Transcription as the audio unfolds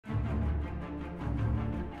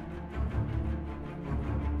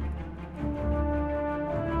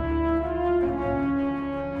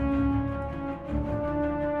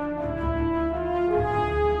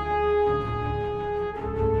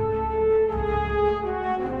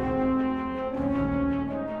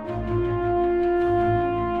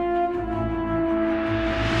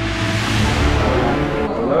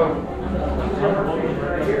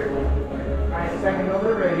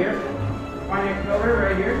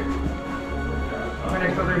here. My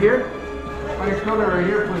next builder here. My next builder right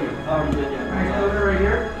here, please. My next builder right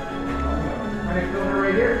here. My next builder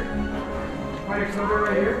right here. My next builder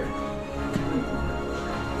right here.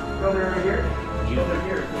 Builder right here. Builder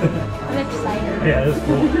here. I'm excited. Yeah, that's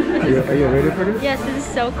cool. Are you ready for this? Yes, this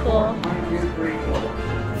is so cool. 1, 2, 3, 4.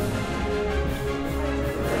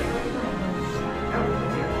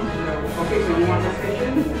 Okay, so you want the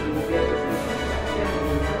station?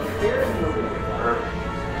 Here. Perfect.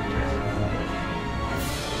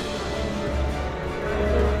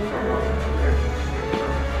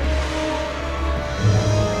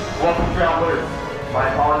 Welcome, travelers. My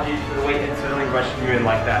apologies for the wait and suddenly rushing you in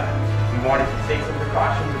like that. We wanted to take some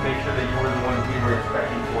precautions to make sure that you were the ones we were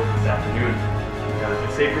expecting for this afternoon. Now that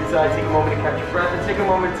you're safe inside, take a moment to catch your breath and take a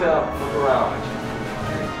moment to look around.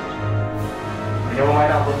 I know it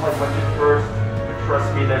might not look like much at first, but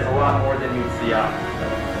trust me, there's a lot more than meets the eye.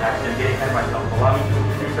 Actually, I'm getting ahead of myself. Allow me to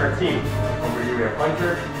introduce our team. Over here we have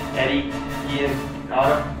Hunter, Eddie, Ian,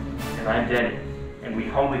 Autumn, and I'm Denny. And we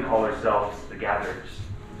humbly call ourselves the Gatherers.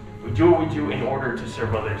 We do what we do in order to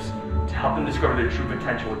serve others, to help them discover their true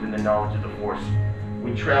potential within the knowledge of the Force.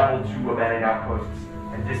 We travel to abandoned outposts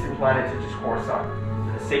and distant planets such as Coruscant,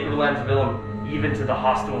 to the sacred lands of Ilum, even to the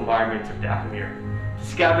hostile environments of Dathomir, to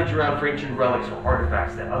scavenge around for ancient relics or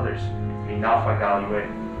artifacts that others may not find value in.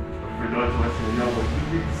 But for those of us who know what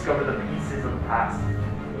we rediscover the pieces of the past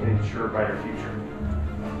and ensure a brighter future.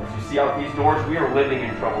 As you see out these doors, we are living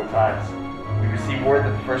in troubled times. We received word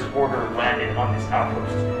that the First Order landed on this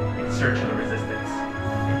outpost in search of the Resistance.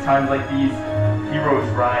 In times like these, heroes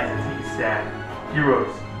rise and take a stand.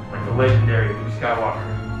 Heroes like the legendary Luke Skywalker.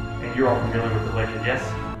 And you're all familiar with the legend, yes?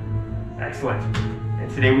 Excellent.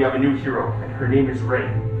 And today we have a new hero, and her name is Rey.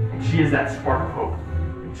 And she is that spark of hope.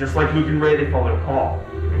 And just like Luke and Rey, they followed a call.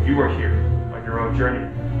 And you are here on your own journey,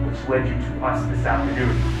 which led you to us this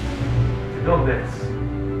afternoon to build this.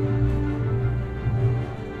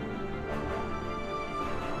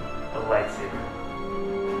 Lightsaber.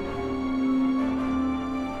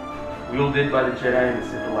 Wielded by the Jedi and the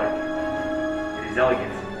Sith alike. It is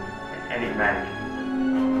elegant and enigmatic.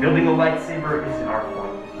 Building a lightsaber is an art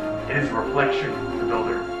form. It is a reflection of the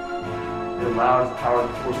builder. It allows the power of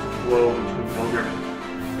the Force to flow between builder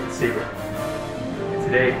and saber. And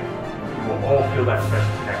today, we will all feel that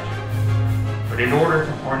special connection. But in order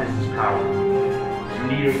to harness this power, you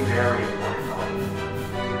need a very important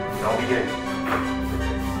element. It all begins.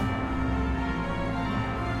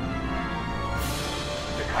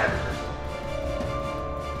 Kyber crystal.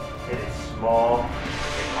 It is small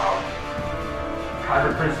and powerful.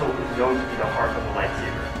 Kyber crystal is known to be the heart of the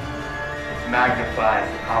lightsaber. It magnifies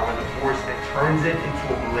the power of the Force that turns it into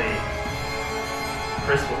a blade. The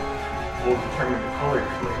crystal will determine the color of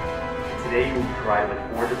your blade. And today you will be provided with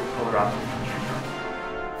 4 different color options to choose from.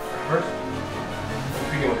 First, let's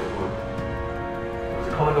begin with the blue. It was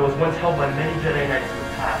a color that was once held by many Jedi Knights in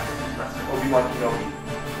the past, such as Obi-Wan Kenobi.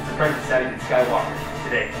 It's a friend of Savi and Skywalker.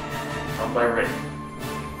 Today, held by Ray.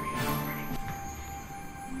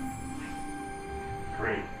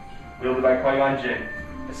 Green, wielded by Qui-Gon Jinn,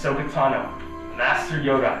 Ahsoka Tano, Master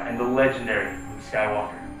Yoda, and the legendary Luke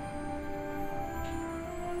Skywalker.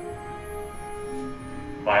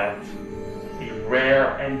 Violet, a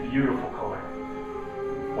rare and beautiful color,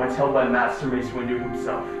 once held by Master Mace Windu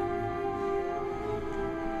himself.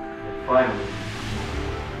 And finally,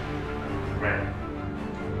 red.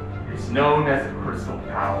 Is known as the Crystal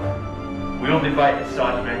Power, wielded by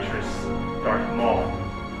Asajj Ventress, Darth Maul,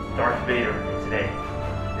 Darth Vader, and today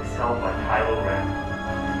is held by Kylo Ren.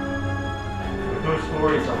 But those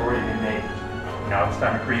stories have already been made. Now it's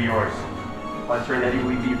time to create yours. Hunter and Eddie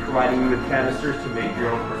will be providing you with canisters to make your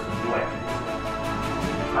own personal selections.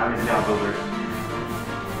 The time is now, builders.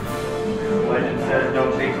 The legend says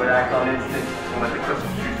don't think but act on instinct and let the crystal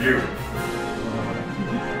choose you.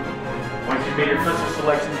 Once you've made your crystal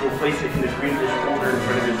selections, you'll place it in the greenish folder in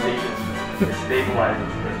front of your station to stabilize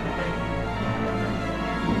its crystal.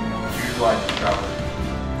 Choose wisely, travelers.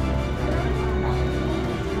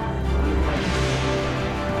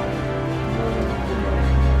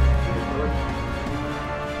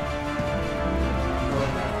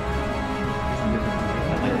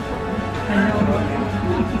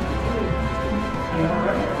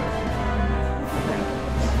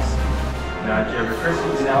 Now that you have your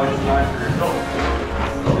crystals, now it's time for your results.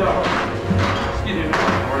 So, excuse me, in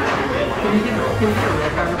order to get Can you get a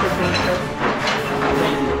record for this?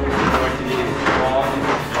 you're going to need a small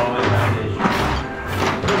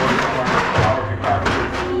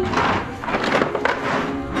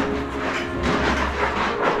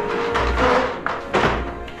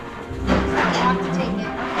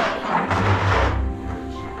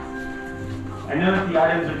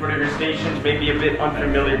items in front of your stations may be a bit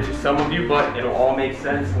unfamiliar to some of you, but it'll all make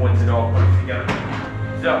sense once it all comes together.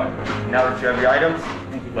 So, now that you have your items,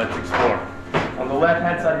 let's explore. On the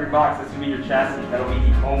left-hand side of your box, this will be your chassis. That'll be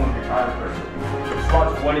the home of your kyber crystal.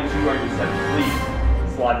 Slots 1 and 2 are your set of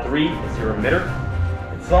sleeves. Slot 3 is your emitter.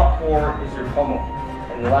 And slot 4 is your pommel.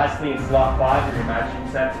 And lastly, in slot 5 are your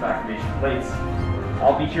matching sets of activation plates.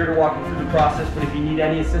 I'll be here to walk you through the process, but if you need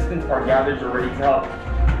any assistance, our gatherers are ready to help.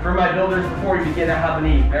 For my builders, before we begin, I have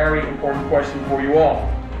a very important question for you all.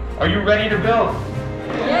 Are you ready to build?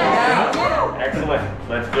 Yes. Excellent.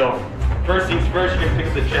 Let's build. First things first, you're going to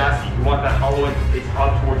pick up the chassis. You want that hollow end to face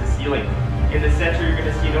up towards the ceiling. In the center, you're going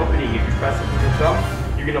to see an opening. If you press it with your thumb,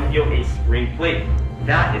 you're going to feel a spring plate.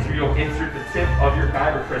 That is where you'll insert the tip of your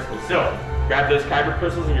kyber crystal. So, grab those kyber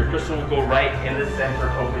crystals and your crystal will go right in the center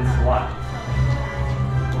open slot.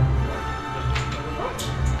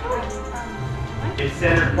 If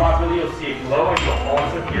centered properly, you'll see it glow and you'll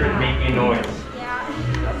also hear it make a noise.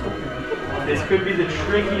 This could be the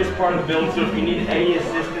trickiest part of the build, so if you need any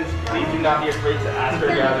assistance, please do not be afraid to ask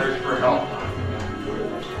our gatherers for help.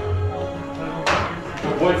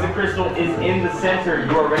 Once the crystal is in the center,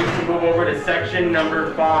 you are ready to move over to section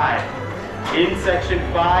number 5. In section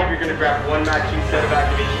 5, you're going to grab one matching set of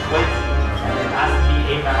activation plates, and it has to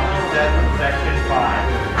be a matching set from section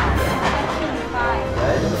 5.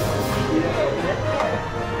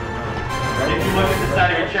 If you look at the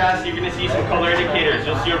side of your chassis, you're going to see some color indicators.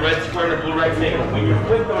 You'll see a red square and a blue rectangle. When you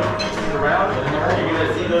flip those pieces around, you're going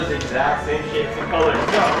to see those exact same shapes and colors.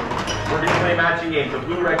 So, we're going to play a matching game. The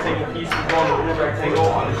blue rectangle piece will go on the blue rectangle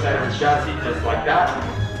on the side of your chassis, just like that.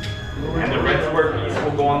 And the red square piece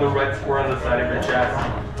will go on the red square on the side of your chassis.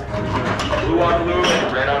 Blue on blue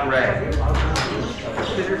and red on red.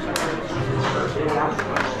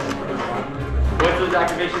 Once those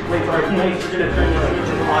activation plates are in place, you're going to turn the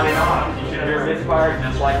switches on and off. You should hear a misfire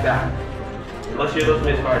just like that. Let's hear those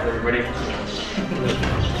misfires, everybody.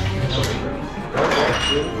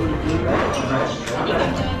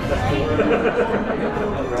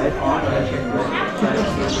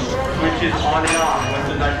 Switches on and off once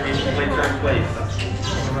those activation plates are in place.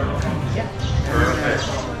 Perfect.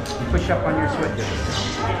 Push up on your switch.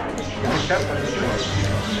 Push up on your switch.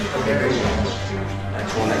 There you go.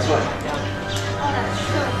 Next one, next one.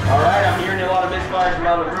 Alright, I'm hearing a lot of misfires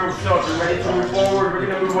around the room, so if you're ready to move forward, we're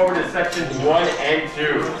going to move over to sections 1 and 2.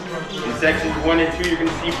 In sections 1 and 2, you're going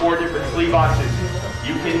to see 4 different sleeve options.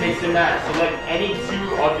 You can mix and match. Select any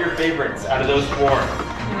 2 of your favorites out of those 4.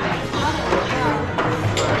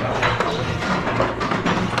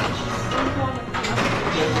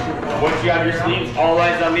 Once you have your sleeves, all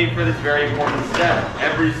eyes on me for this very important step.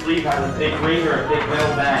 Every sleeve has a thick ring or a thick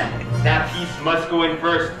metal band. That piece must go in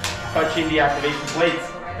first, touching the activation plates,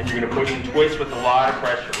 and you're going to push and twist with a lot of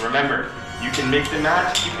pressure. Remember, you can mix and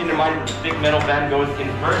match, keeping in mind that the thick metal band goes in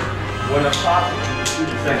first, one up top, the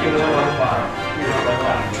second one on the bottom.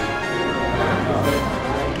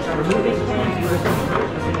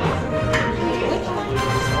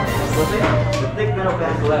 The thick metal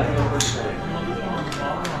band left.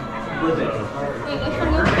 Flip it.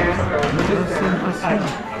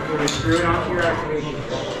 Screw it onto your activation.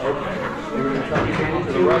 Okay. You're going to tuck your hand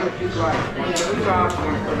into the right, to the right. One to the top,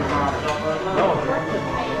 one to the bottom.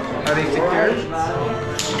 Are they secured?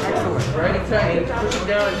 Excellent. Right tight. Push it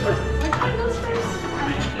down and push it.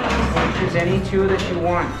 Choose any 2 that you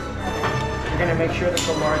want. You're going to make sure that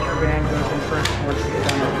the larger band goes in first towards the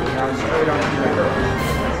center. Now straight on to your right.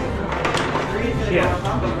 Yeah.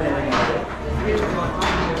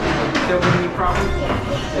 Still giving you problems?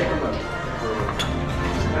 Take a look.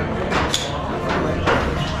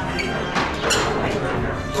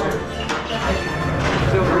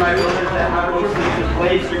 So for my builders that have those sleeves in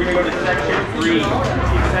place, you're going to go to section 3. In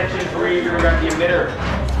section 3, you're going to grab the emitter.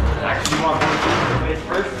 Actually, you want those sleeves in place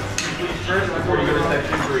first before you go to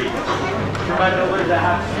section 3. For my builders that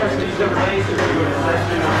have sleeves in place, you're going to go to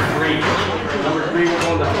section 3. Number 3 will go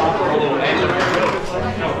on the top or a little end of your hilt.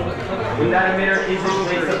 When that emitter is in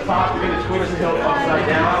place up top, you're going to twist the hilt upside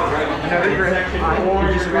down. Now in section 4,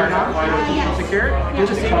 you're going to grab the final piece. Secure?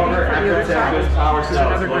 Just to cover after those power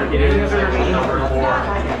cells. Located in section number 4.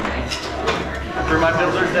 For my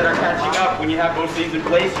builders that are catching up, when you have both sleeves in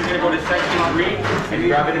place, you're going to go to section 3 and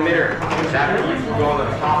grab an emitter. That piece will go on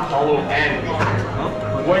the top hollow end.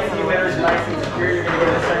 Once the emitter is nice and secure, you're going to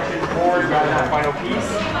go to section 4 and grab that final piece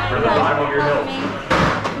for the bottom of your hilt.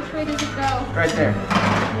 Which way does it go? Right there.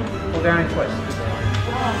 Pull down and twist.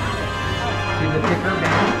 See the thicker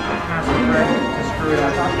band? Pass the thread to screw it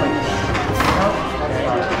on top like this.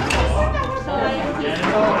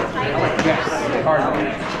 Yes, hard.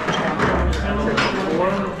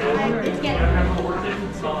 It's getting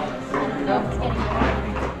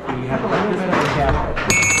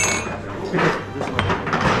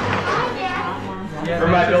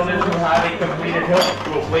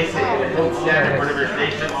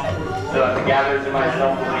The gatherers and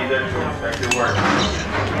myself will be there to inspect your work.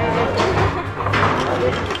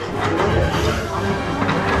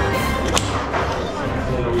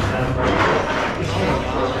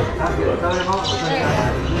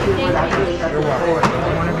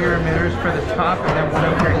 One of your emitters for the top and then one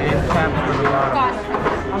of your end caps for the bottom.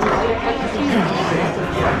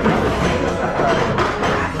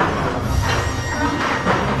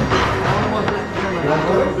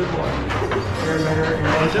 Your emitter and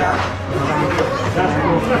end cap.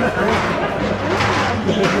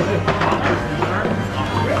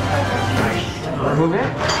 Remove it.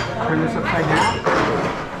 Turn this upside down.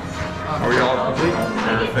 Are we all complete?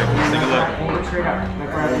 Perfect. Take a look. Hold it straight up.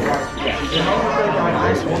 Look right at the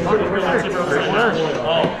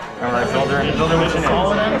Alright, Builder, what's your name?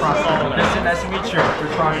 Nice to meet you.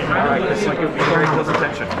 Alright, just like pay very close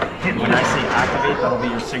attention. When I say activate, that'll be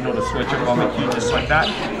your signal to switch up on the key just like that.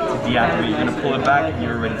 To deactivate, you're going to pull it back and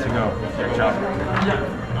you're ready to go. Good job.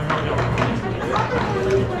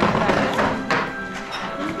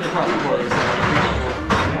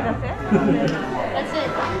 That's it.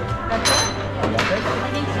 That's it? I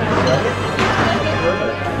think so.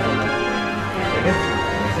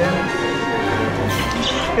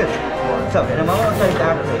 Good. So, in a moment, I'll tell you to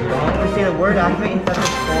activate. The moment we say the word activate, you touch it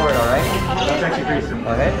forward, alright? That's actually pretty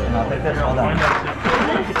simple. Okay, and I'll take this all down.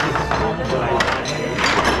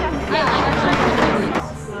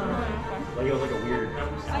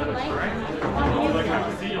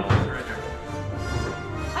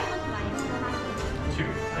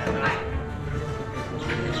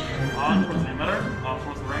 On towards the emitter, on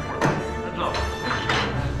towards the Rancor. Good job.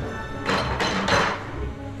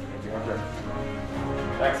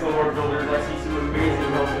 Excellent work, builders. I see some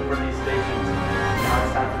amazing helping for these stations. Now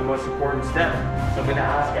it's time for the most important step. So I'm going to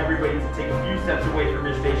ask everybody to take a few steps away from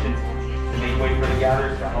your stations to make way for the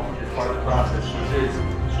gatherers to help with this part of the process, which is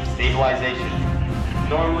stabilization.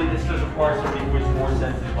 Normally this does require somebody who is more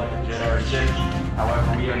sensitive like a Jedi or Sith.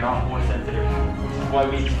 However, we are not more sensitive, which is why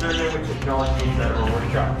we experiment with technology inside of our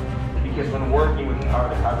workshop. Because when working with the power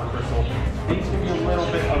of the kyber crystal, things can be a little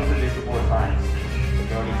bit unpredictable at times. You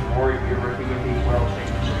don't need to worry if you're working with these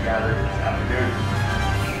well-trained gatherers this afternoon.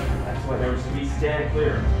 That's why there was to be stand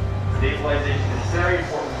clear. Stabilization is very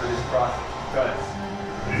important for this process because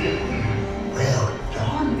well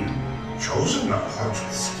done. Chosen a part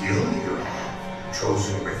with skill you have.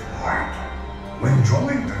 Chosen with heart. When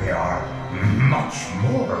joined, they are much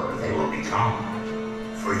more they will become.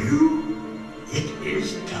 For you, it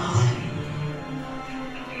is done.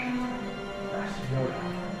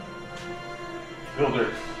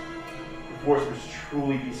 Builders, the Force must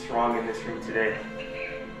truly be strong in this room today.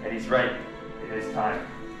 And he's right, it is time.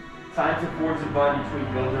 Time to forge the bond between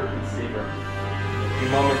Builder and Saber. In a few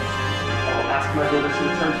moments, I will ask my builders to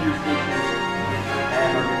return to your stations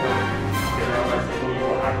and on your building. Together on my signal, you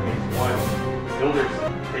will activate one. Builders,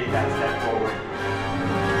 take that step forward.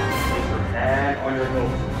 And on your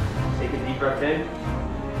hilt, take a deep breath in.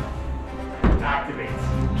 Activate.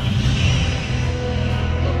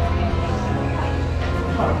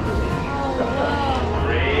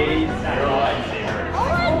 Raise your lightsaber.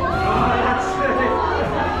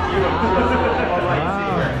 You have a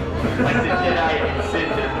lightsaber. Like the Jedi and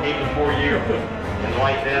Sith that came before you. And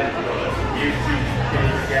light them to you too in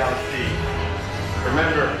the galaxy.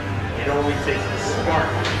 Remember, it only takes a spark.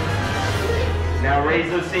 Now raise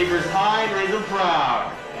those sabers high and raise them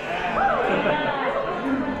proud.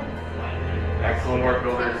 Excellent work,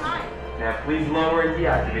 builders. Now please lower and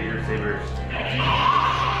deactivate your sabers.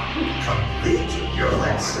 Complete your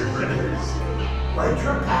lightsabers. Light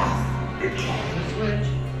your path. It can switch.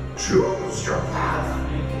 Choose your path.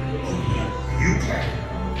 Only you can.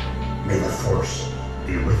 May the Force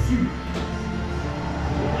be with you.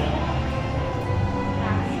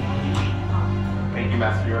 Thank you,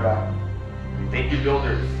 Master Yoda. Thank you,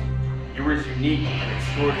 builders. You are as unique and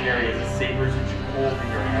extraordinary as the sabers that you hold in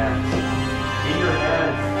your hands. In your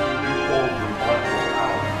hands, you hold remarkable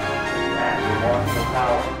power. And remarkable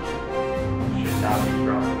power should not be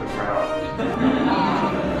dropped to the ground.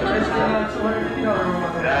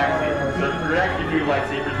 Exactly. So to protect your new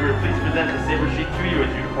lightsabers, we are pleased to present the saber sheath to you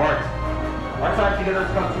as you depart. Our time together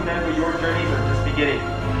has come to an end, but your journeys are just beginning.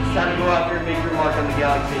 It's time to go out there and make your mark on the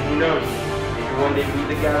galaxy. Who knows? Maybe one day meet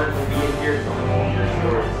the gatherers will be in here telling all of your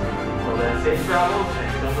stories. So then, safe travels and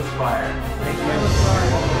still aspire. Thank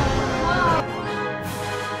you.